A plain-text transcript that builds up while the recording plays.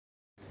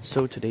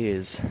So today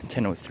is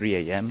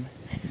 10:03 a.m.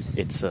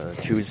 It's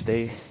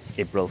Tuesday,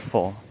 April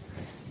 4,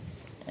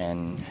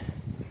 and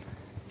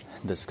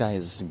the sky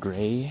is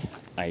gray.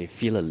 I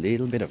feel a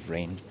little bit of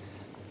rain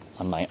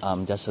on my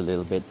arm, just a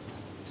little bit,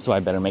 so I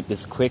better make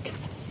this quick.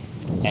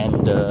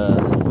 And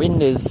the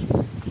wind is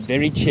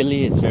very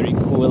chilly, it's very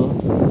cool,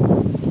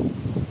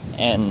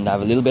 and I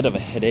have a little bit of a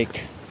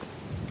headache.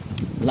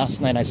 Last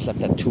night I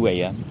slept at 2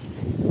 a.m.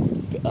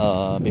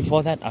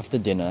 Before that, after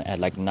dinner at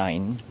like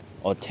 9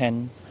 or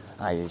 10,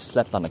 I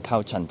slept on the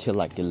couch until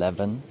like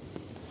 11.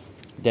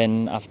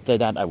 Then after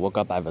that, I woke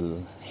up, I have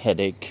a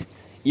headache.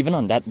 Even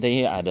on that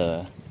day, I had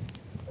a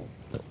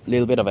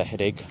little bit of a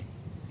headache.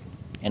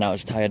 And I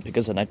was tired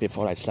because the night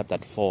before I slept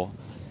at 4.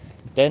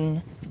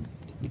 Then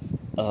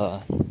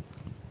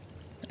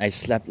I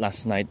slept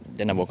last night,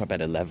 then I woke up at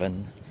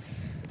 11.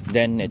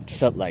 Then it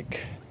felt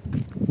like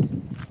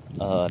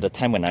the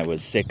time when I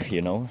was sick,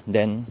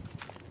 Then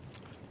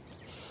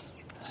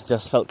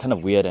just felt kind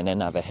of weird, and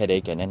then I have a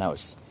headache, and then I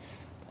was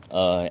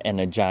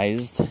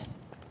energized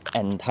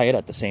and tired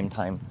at the same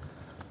time.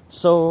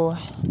 So,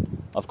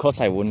 of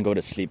course I wouldn't go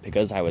to sleep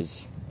because I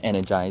was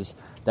energized.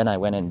 Then I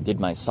went and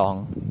did my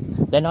song.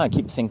 Then now I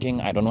keep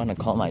thinking I don't want to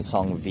call my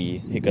song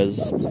V,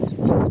 because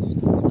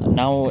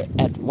now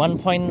at one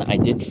point I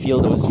did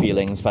feel those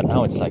feelings, but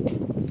now it's like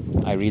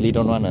I really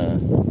don't want to,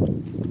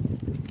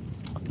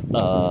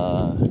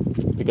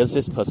 because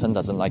this person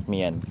doesn't like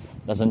me and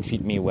doesn't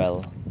treat me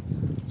well.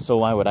 So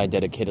why would I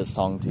dedicate a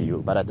song to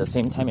you? But at the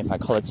same time, if I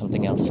call it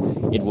something else,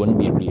 it wouldn't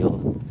be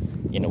real,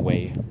 in a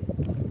way.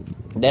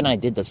 Then I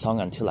did the song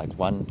until like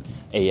 1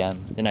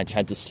 a.m. Then I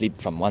tried to sleep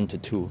from 1 to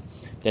 2.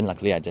 Then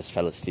luckily I just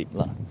fell asleep.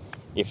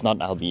 If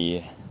not, I'll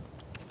be...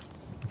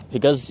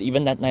 Because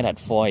even that night at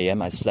 4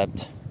 a.m. I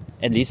slept.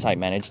 At least I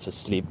managed to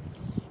sleep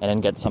and then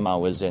get some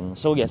hours in.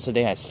 So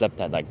yesterday I slept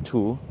at like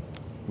 2.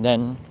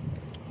 Then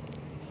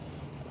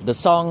the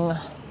song...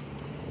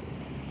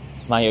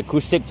 My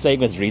acoustic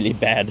playing was really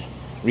bad.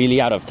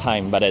 Really out of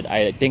time, but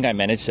I think I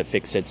managed to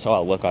fix it, so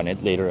I'll work on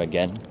it later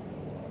again.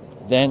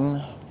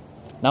 Then,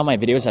 now my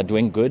videos are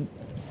doing good.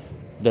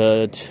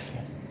 The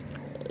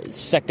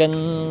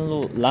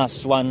second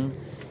last one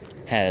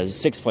has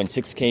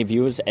 6.6k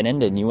views, and then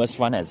the newest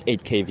one has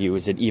 8k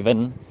views. It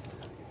even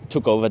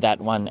took over that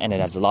one, and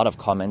it has a lot of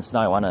comments.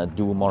 Now I want to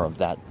do more of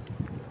that.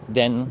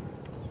 Then,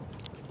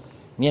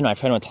 me and my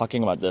friend were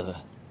talking about the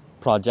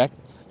project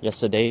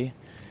yesterday.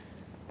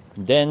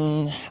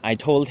 Then I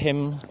told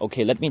him,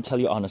 okay, let me tell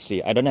you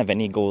honestly, I don't have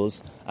any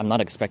goals. I'm not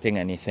expecting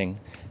anything.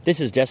 This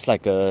is just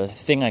like a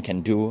thing I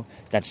can do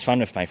that's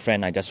fun with my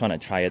friend. I just want to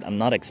try it. I'm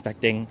not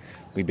expecting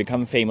we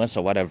become famous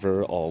or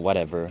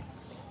whatever.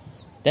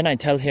 Then I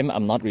tell him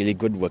I'm not really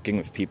good working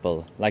with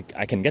people. Like,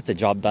 I can get the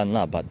job done,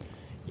 but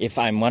if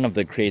I'm one of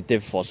the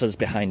creative forces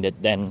behind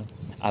it, then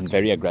I'm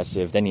very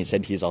aggressive. Then he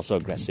said he's also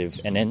aggressive.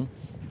 And then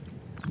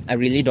I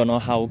really don't know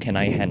how can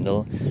I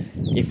handle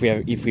if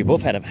we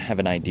both have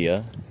an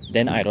idea,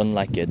 then I don't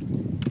like it,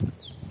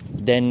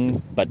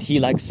 then but he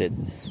likes it,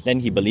 then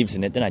he believes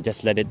in it, then I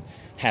just let it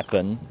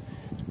happen.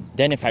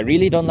 Then if I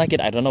really don't like it,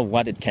 I don't know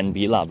what it can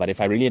be but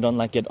if I really don't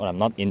like it or I'm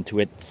not into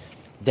it,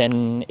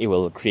 then it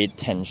will create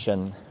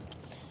tension.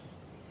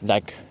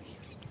 Like,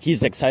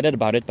 he's excited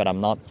about it but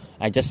I'm not.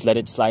 I just let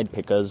it slide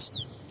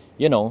because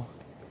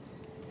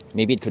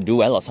maybe it could do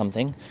well or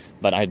something,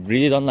 but I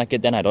really don't like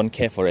it, then I don't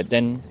care for it.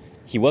 Then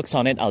he works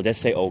on it, I'll just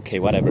say, okay,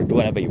 whatever, do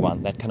whatever you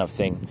want, that kind of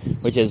thing,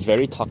 which is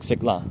very toxic.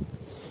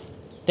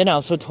 Then I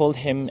also told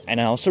him, and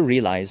I also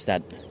realized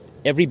that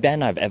every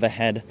band I've ever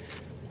had,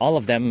 all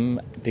of them,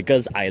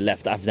 because I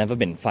left, I've never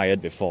been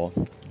fired before.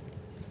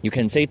 You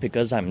can say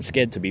because I'm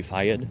scared to be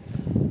fired,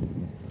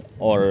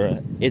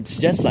 or it's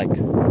just like,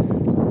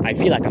 I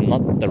feel like I'm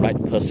not the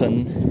right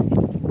person,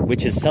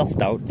 which is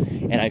self-doubt,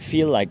 and I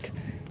feel like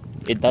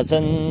it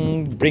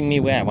doesn't bring me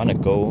where I want to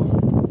go.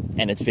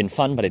 And it's been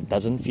fun, but it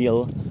doesn't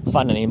feel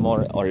fun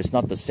anymore, or it's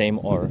not the same,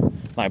 or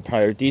my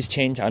priorities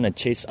change, I want to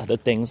chase other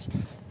things.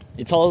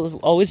 It's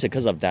always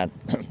because of that.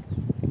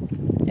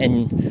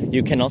 And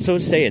you can also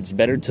say it's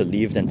better to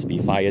leave than to be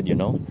fired,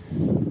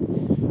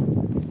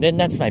 Then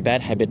that's my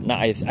bad habit. Now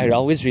I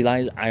always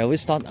realize, I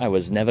always thought I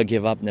was never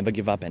give up,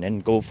 and then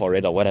go for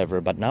it or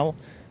whatever. But now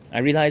I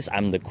realize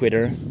I'm the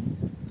quitter.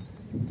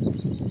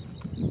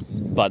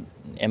 But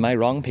am I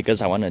wrong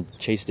because I want to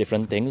chase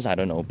different things? I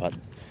don't know, but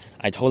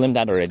I told him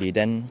that already.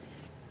 Then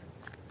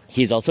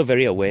he's also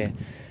very aware,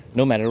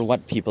 no matter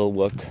what people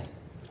work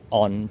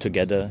on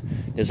together,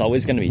 there's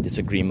always going to be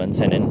disagreements,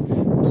 and then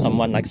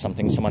someone likes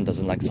something, someone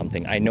doesn't like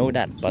something. I know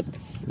that, but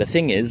the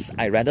thing is,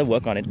 I rather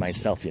work on it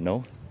myself,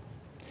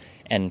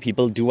 and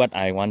people do what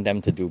I want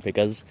them to do,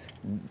 because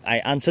I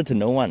answer to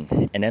no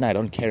one, and then I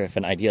don't care if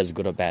an idea is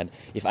good or bad.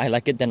 If I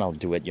like it, then I'll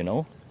do it,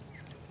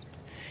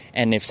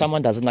 And if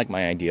someone doesn't like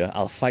my idea,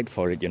 I'll fight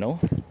for it,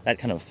 that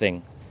kind of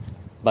thing.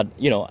 But,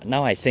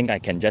 now I think I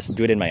can just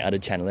do it in my other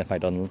channel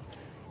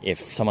if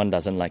someone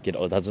doesn't like it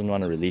or doesn't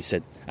want to release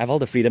it. I have all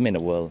the freedom in the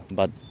world,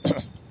 but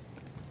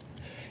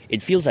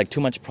it feels like too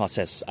much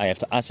process. I have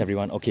to ask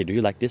everyone, okay, do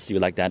you like this? Do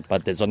you like that?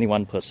 But there's only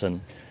one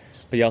person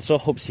but he also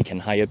hopes he can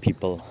hire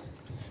people.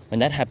 When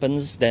that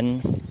happens,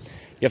 then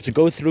you have to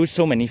go through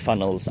so many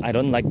funnels. I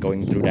don't like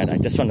going through that. I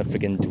just want to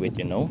freaking do it,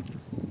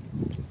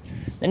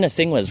 Then the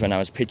thing was, when I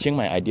was pitching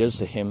my ideas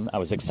to him, I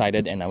was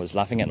excited and I was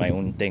laughing at my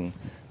own thing.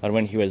 But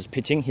when he was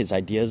pitching his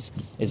ideas,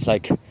 it's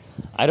like,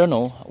 I don't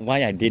know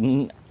why I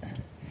didn't.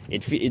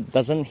 It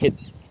doesn't hit.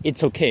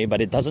 It's okay, but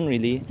it doesn't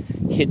really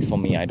hit for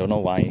me. I don't know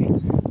why.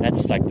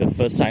 That's like the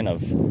first sign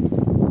of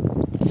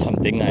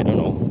something. I don't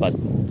know, but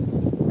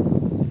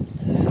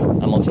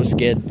I'm also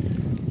scared.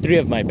 3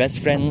 of my best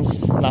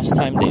friends, last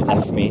time they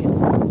left me,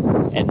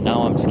 and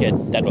now I'm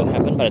scared that will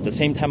happen. But at the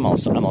same time,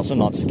 I'm also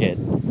not scared,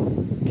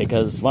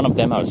 because one of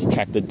them I was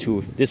attracted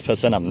to. This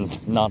person I'm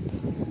not.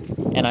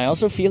 And I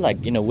also feel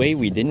like, in a way,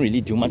 we didn't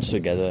really do much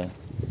together.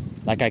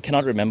 Like, I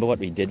cannot remember what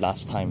we did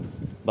last time,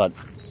 but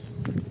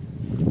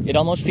it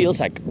almost feels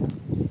like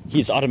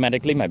he's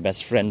automatically my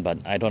best friend, but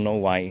I don't know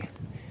why.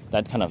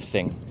 That kind of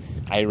thing.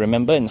 I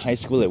remember in high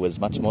school it was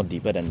much more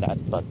deeper than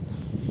that, but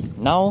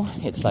now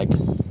it's like,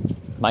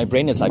 my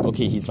brain is like,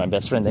 okay, he's my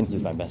best friend, then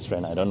he's my best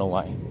friend. I don't know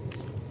why.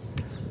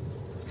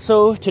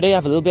 So today I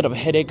have a little bit of a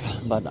headache,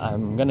 but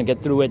I'm gonna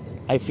get through it.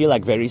 I feel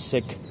like very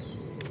sick,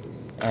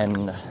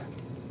 and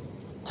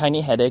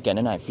tiny headache, and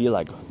then I feel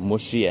like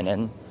mushy and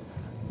then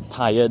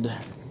tired,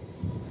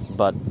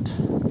 but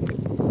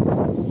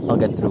I'll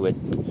get through it.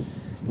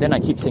 Then I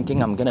keep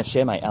thinking I'm gonna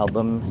share my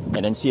album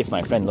and then see if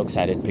my friend looks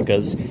at it,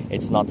 because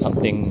it's not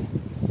something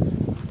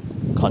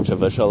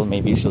controversial.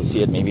 Maybe she'll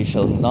see it, maybe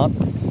she'll not.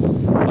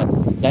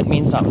 But that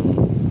means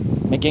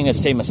I'm making the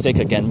same mistake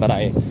again. But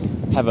I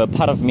have a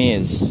part of me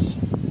knows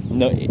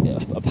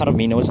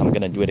I'm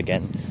gonna do it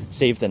again.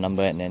 Save the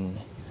number and then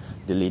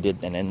delete it,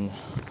 and then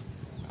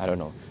I don't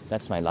know.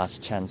 That's my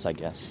last chance, I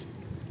guess.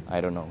 I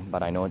don't know,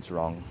 but I know it's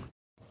wrong.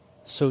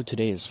 So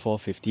today is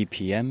 4:50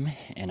 p.m.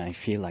 and I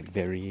feel like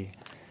very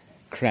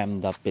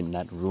crammed up in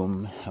that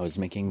room. I was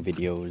making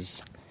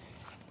videos,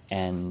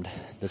 and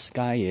the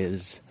sky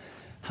is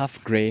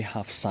half grey,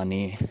 half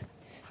sunny.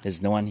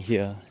 There's no one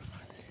here,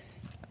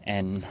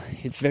 and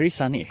it's very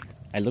sunny.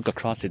 I look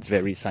across, it's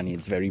very sunny,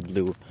 it's very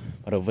blue,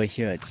 but over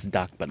here it's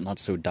dark, but not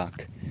so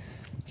dark.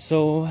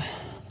 So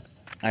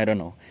I don't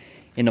know.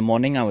 In the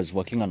morning I was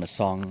working on a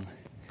song,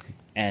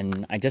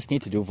 and I just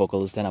need to do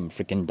vocals, then I'm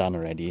freaking done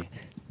already.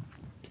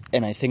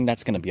 And I think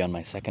that's gonna be on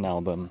my second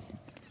album.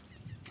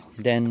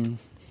 Then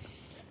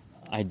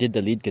I did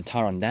the lead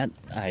guitar on that.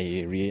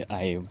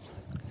 I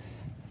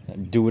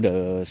do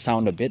the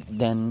sound a bit.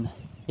 Then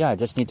I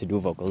just need to do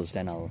vocals.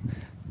 Then I'll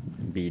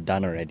be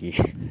done already.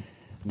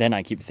 Then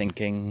I keep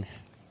thinking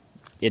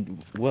it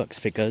works,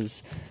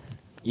 because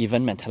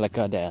even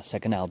Metallica, their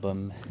second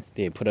album,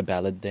 they put a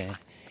ballad there.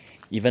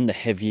 Even the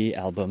heavy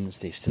albums,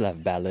 they still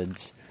have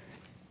ballads.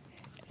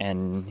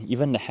 And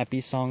even the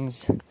happy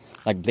songs,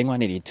 like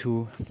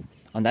Blink-182,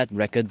 on that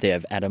record they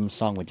have Adam's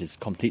song, which is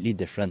completely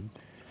different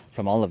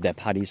from all of their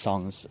party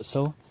songs.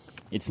 So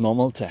it's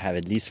normal to have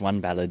at least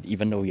one ballad,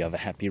 even though you have a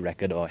happy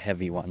record or a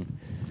heavy one.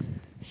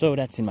 So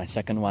that's in my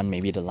second one,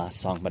 maybe the last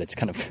song, but it's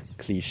kind of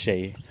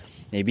cliche.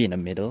 Maybe in the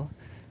middle,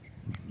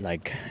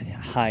 like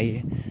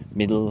high,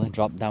 middle,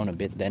 drop down a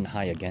bit, then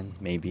high again,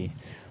 maybe.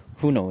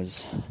 Who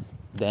knows?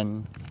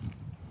 Then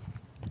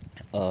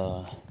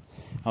I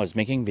was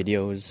making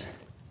videos.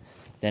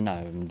 Then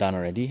I'm done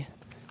already.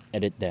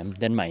 Edit them.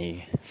 Then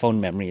my phone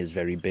memory is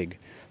very big,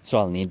 so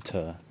I'll need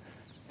to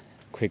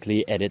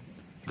quickly edit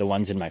the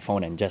ones in my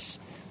phone and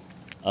just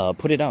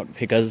put it out,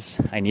 because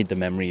I need the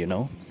memory,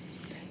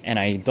 And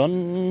I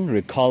don't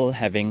recall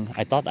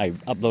I thought I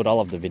upload all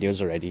of the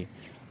videos already,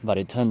 but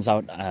it turns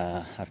out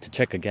I have to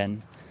check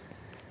again.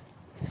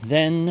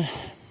 Then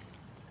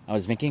I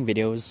was making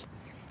videos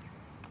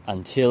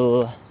and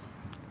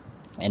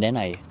then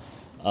I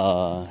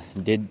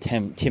did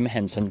Tim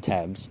Henson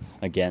tabs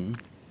again.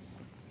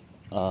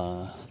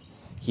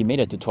 He made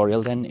a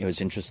tutorial then, it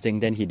was interesting.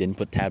 Then he didn't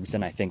put tabs,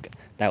 and I think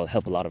that will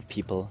help a lot of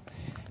people.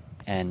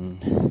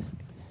 And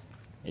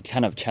it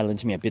kind of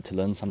challenged me a bit to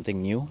learn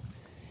something new.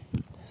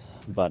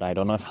 But I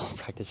don't know if I'll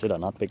practice it or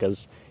not,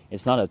 because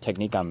it's not a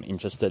technique I'm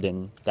interested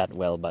in that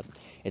well. But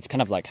it's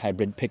kind of like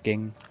hybrid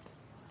picking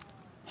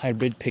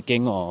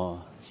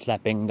or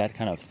slapping, that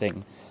kind of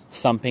thing.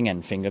 Thumping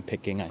and finger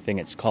picking, I think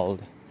it's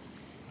called.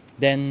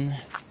 Then,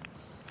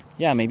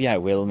 maybe I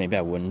will, maybe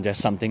I wouldn't. Just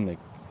something to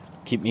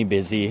keep me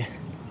busy.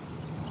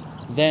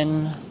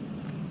 Then,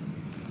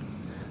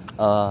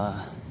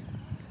 I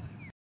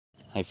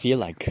feel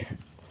like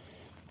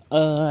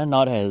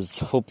not as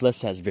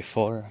hopeless as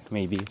before,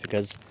 maybe,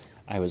 because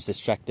I was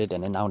distracted,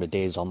 and then now the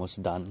day is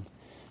almost done.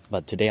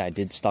 But today I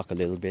did stalk a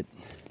little bit,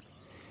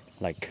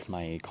 like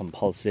my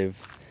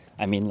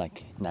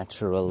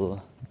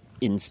natural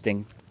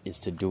instinct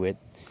is to do it.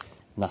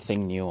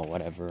 Nothing new or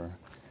whatever.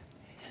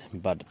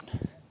 But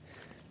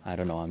I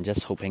don't know, I'm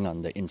just hoping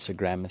on the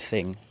Instagram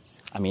thing.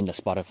 The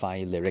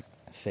Spotify lyric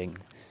thing.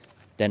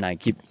 Then I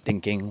keep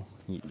thinking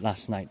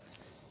last night,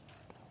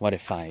 what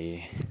if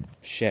I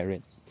share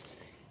it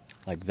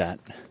like that?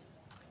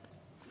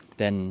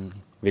 Then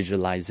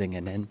visualizing,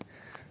 and then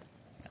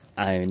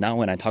now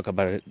when I talk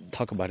about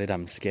it,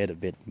 I'm scared a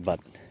bit. But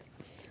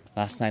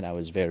last night I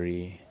was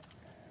very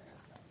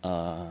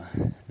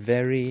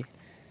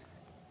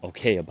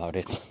okay about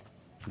it.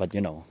 But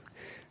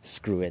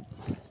screw it.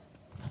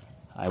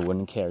 I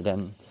wouldn't care.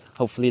 Then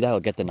hopefully that'll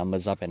get the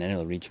numbers up and then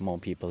it'll reach more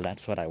people.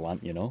 That's what I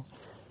want,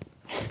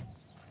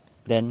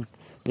 Then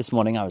this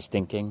morning I was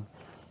thinking,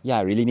 yeah,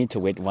 I really need to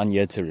wait 1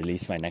 year to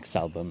release my next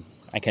album.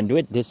 I can do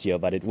it this year,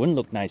 but it wouldn't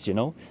look nice,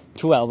 2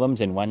 albums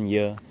in 1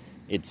 year,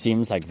 it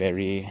seems like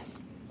very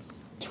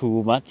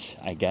too much,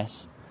 I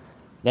guess.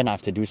 Then I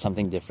have to do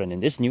something different. In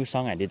this new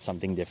song, I did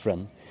something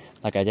different.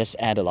 Like I just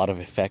add a lot of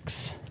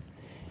effects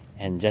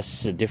and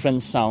just a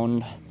different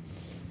sound.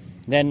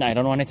 Then I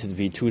don't want it to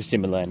be too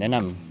similar. And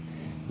then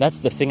that's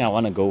the thing I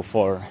want to go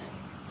for.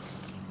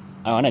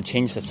 I want to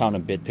change the sound a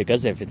bit,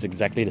 because if it's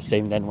exactly the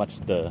same, then what's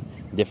the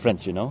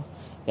difference,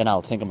 Then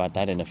I'll think about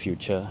that in the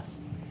future.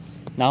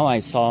 Now I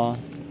saw,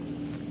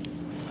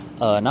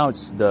 now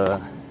it's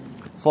the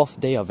 4th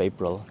day of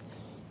April,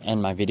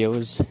 and my video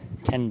is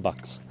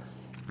 $10.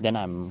 Then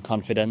I'm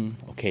confident,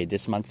 okay,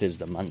 this month is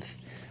the month.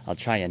 I'll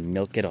try and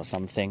milk it or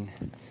something.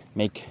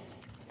 Make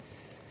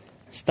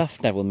stuff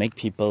that will make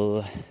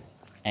people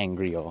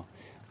angry or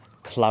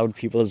cloud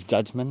people's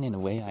judgment in a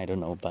way, I don't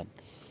know, but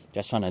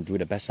just want to do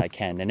the best I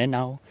can. And then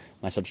now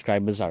my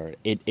subscribers are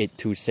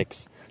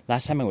 8826.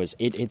 Last time it was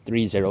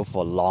 8830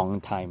 for a long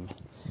time.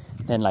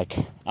 Then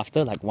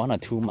after 1 or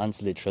 2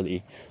 months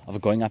literally of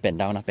going up and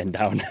down,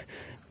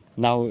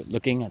 now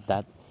looking at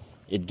that,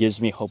 it gives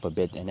me hope a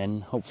bit. And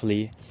then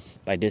hopefully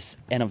by this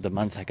end of the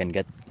month I can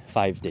get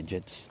 5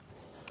 digits.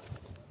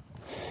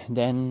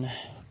 Then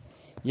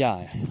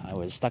yeah, I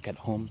was stuck at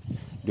home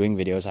doing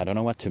videos. I don't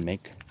know what to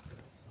make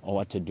or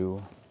what to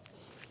do,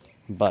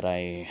 but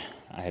I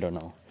don't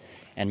know.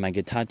 And my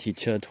guitar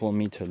teacher told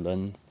me to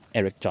learn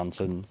Eric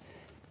Johnson,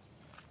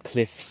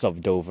 Cliffs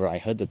of Dover. I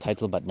heard the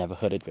title but never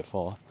heard it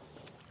before.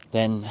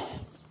 Then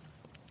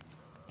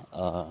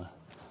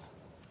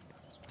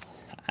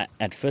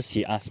at first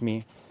he asked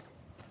me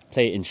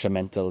play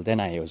instrumental. Then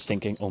I was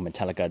thinking, oh,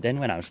 Metallica. Then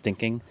when I was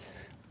thinking,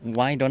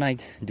 why don't I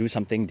do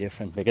something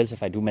different? Because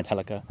if I do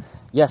Metallica,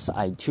 yes,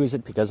 I choose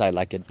it because I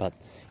like it, but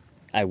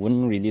I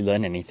wouldn't really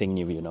learn anything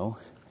new,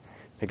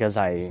 because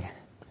I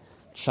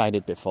tried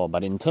it before.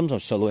 But in terms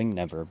of soloing,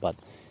 never. But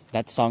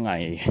that song,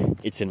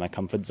 it's in my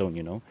comfort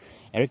zone,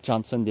 Eric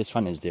Johnson, this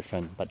one is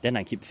different. But then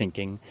I keep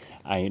thinking,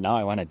 I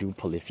want to do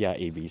Polyphia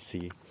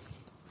ABC.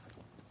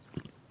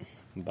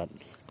 But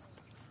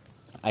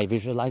I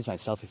visualize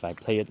myself, if I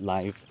play it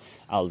live,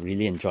 I'll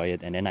really enjoy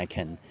it, and then I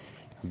can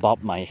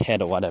bob my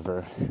head or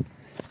whatever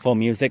for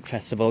music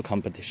festival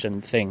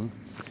competition thing.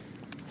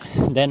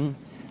 Then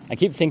I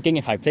keep thinking,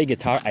 if I play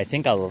guitar, I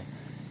think I'll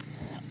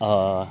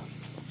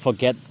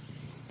forget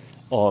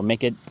or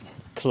make it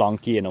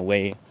clunky in a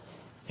way,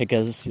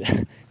 because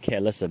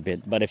careless a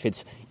bit. But if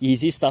it's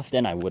easy stuff,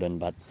 then I wouldn't.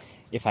 But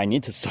if I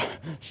need to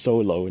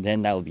solo,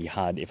 then that'll be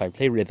hard. If I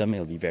play rhythm,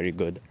 it'll be very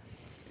good.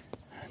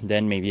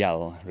 Then maybe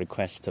I'll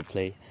request to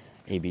play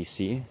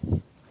ABC,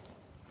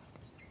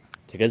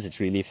 because it's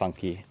really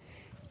funky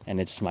and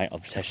it's my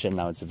obsession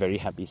now. It's a very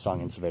happy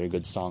song. It's a very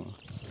good song.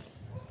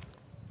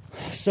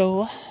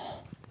 So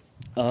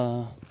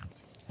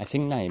I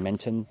think I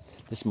mentioned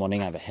this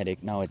morning I have a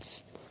headache. Now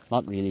it's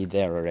not really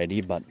there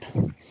already, but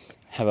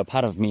have a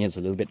part of me is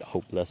a little bit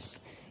hopeless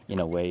in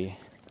a way,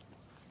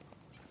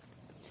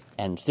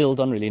 and still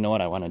don't really know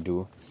what I want to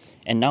do.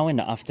 And now in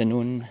the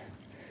afternoon,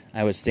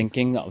 I was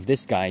thinking of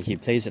this guy. He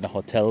plays at a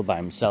hotel by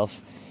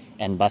himself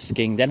and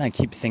busking. Then I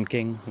keep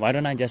thinking, why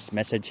don't I just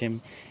message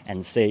him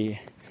and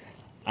say,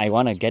 I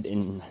want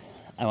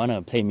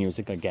to play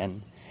music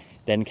again.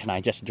 Then can I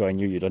just join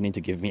you? You don't need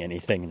to give me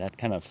anything, that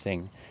kind of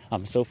thing.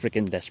 I'm so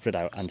freaking desperate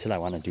until I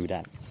want to do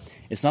that.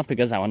 It's not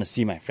because I want to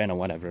see my friend or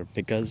whatever,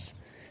 because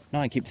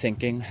now I keep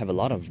thinking, I have a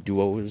lot of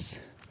duos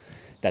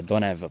that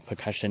don't have a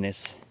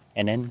percussionist,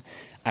 and then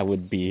I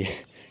would be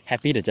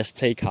happy to just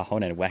play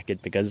cajon and whack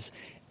it, because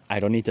I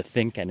don't need to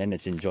think, and then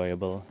it's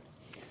enjoyable.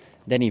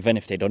 Then even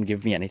if they don't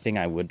give me anything,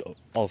 I would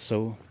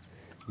also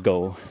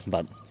go.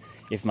 But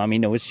if mommy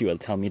knows, she will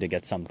tell me to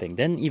get something.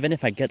 Then even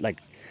if I get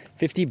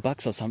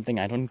 $50 or something,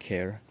 I don't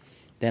care.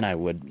 Then I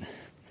would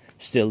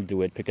still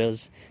do it,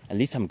 because at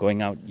least I'm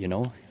going out,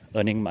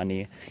 earning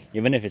money.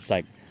 Even if it's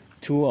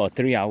 2 or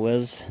 3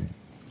 hours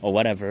or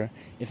whatever.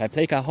 If I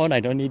play cajon, I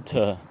don't need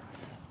to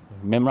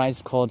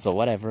memorize chords or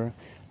whatever.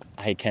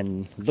 I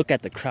can look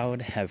at the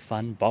crowd, have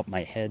fun, bob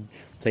my head,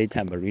 play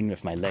tambourine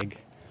with my leg.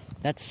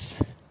 That's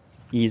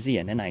easy,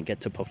 and then I get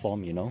to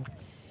perform,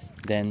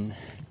 Then,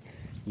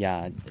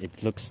 yeah,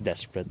 it looks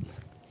desperate,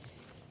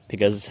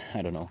 because,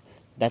 I don't know,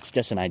 that's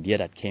just an idea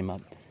that came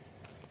up.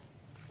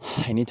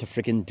 I need to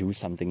freaking do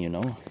something,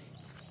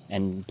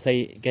 and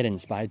get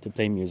inspired to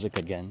play music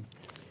again,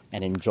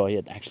 and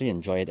actually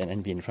enjoy it, and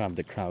then be in front of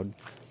the crowd.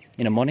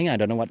 In the morning, I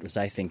don't know what was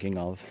I thinking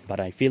of, but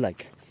I feel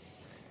like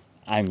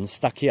I'm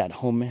stuck here at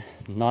home,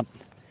 not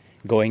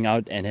going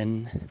out and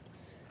then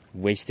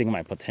wasting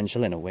my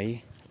potential in a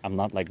way. I'm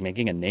not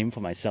making a name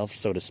for myself,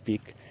 so to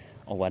speak,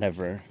 or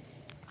whatever.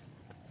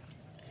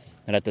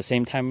 But at the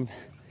same time,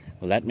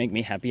 will that make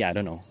me happy? I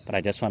don't know. But I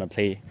just want to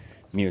play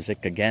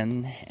music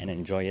again and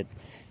enjoy it,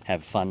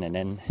 have fun, and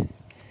then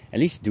at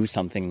least do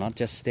something, not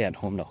just stay at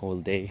home the whole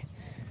day.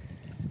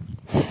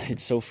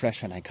 It's so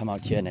fresh when I come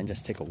out here and then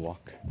just take a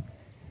walk.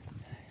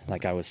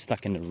 Like I was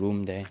stuck in the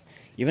room there,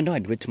 even though I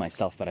do it to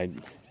myself, but I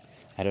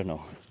don't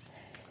know.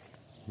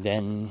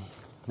 Then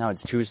now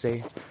it's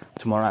Tuesday,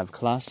 tomorrow I have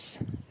class,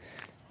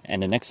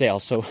 and the next day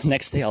also,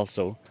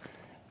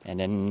 and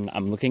then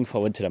I'm looking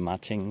forward to the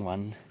marching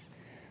one,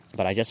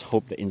 but I just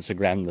hope the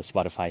Instagram, the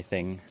Spotify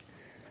thing.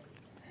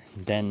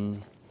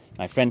 Then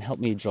my friend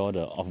helped me draw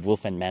of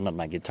Wolf and Man on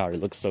my guitar.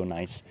 It looks so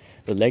nice.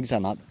 The legs are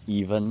not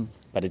even,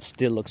 but it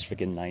still looks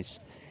freaking nice.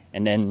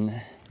 And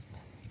then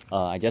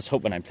I just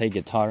hope when I play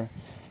guitar,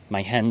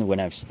 my hand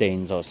won't have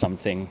stains or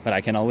something, but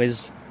I can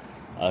always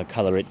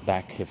color it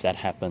back if that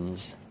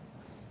happens.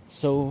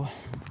 So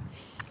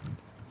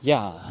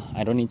yeah,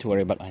 I don't need to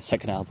worry about my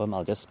second album.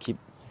 I'll just keep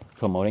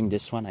promoting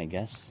this one, I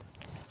guess.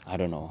 I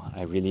don't know.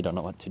 I really don't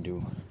know what to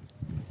do.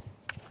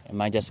 Am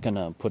I just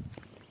gonna put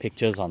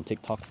pictures on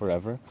TikTok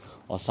forever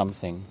or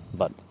something?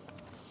 But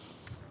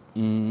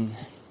I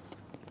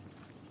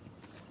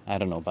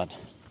don't know, but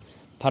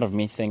part of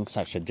me thinks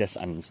I should just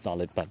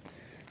uninstall it. But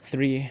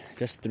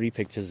just three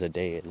pictures a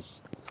day is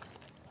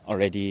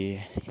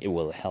already, it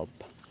will help.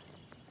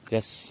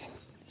 Just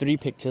 3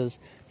 pictures,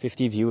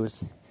 50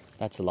 views,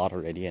 that's a lot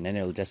already. And then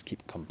it'll just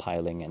keep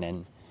compiling and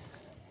then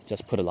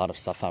just put a lot of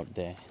stuff out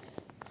there.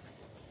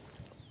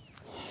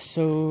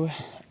 So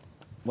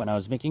when I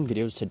was making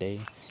videos today,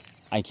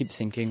 I keep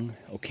thinking,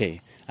 okay,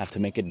 I have to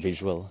make it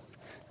visual,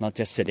 not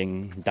just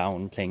sitting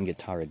down playing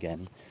guitar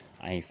again.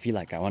 I feel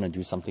like I want to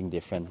do something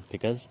different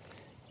because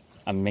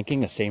I'm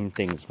making the same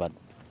things, but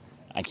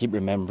I keep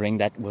remembering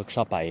that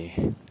workshop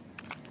I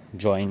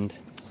joined.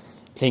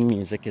 Playing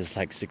music is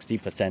like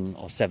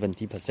 60% or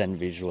 70%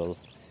 visual.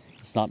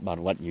 It's not about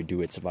what you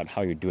do, it's about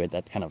how you do it,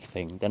 that kind of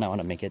thing. Then I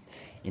want to make it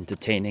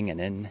entertaining and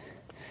then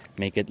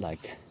make it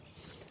like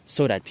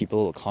so that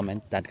people will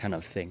comment, that kind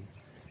of thing,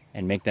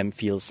 and make them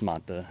feel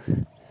smarter.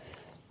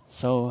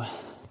 So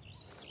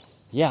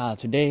yeah,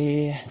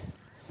 today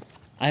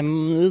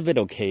I'm a little bit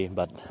okay,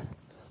 but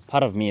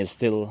part of me is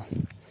still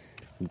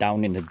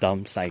down in the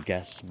dumps, I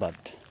guess.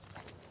 But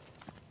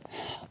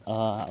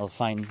I'll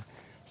find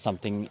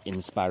something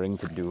inspiring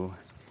to do,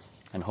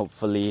 and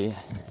hopefully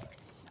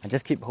I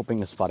just keep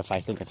hoping the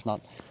Spotify thing, if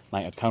not,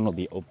 my account will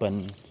be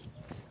open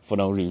for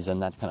no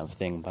reason, that kind of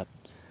thing. But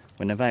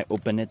whenever I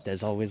open it,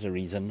 there's always a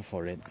reason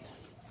for it.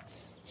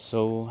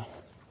 So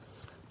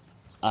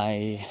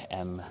I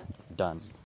am done.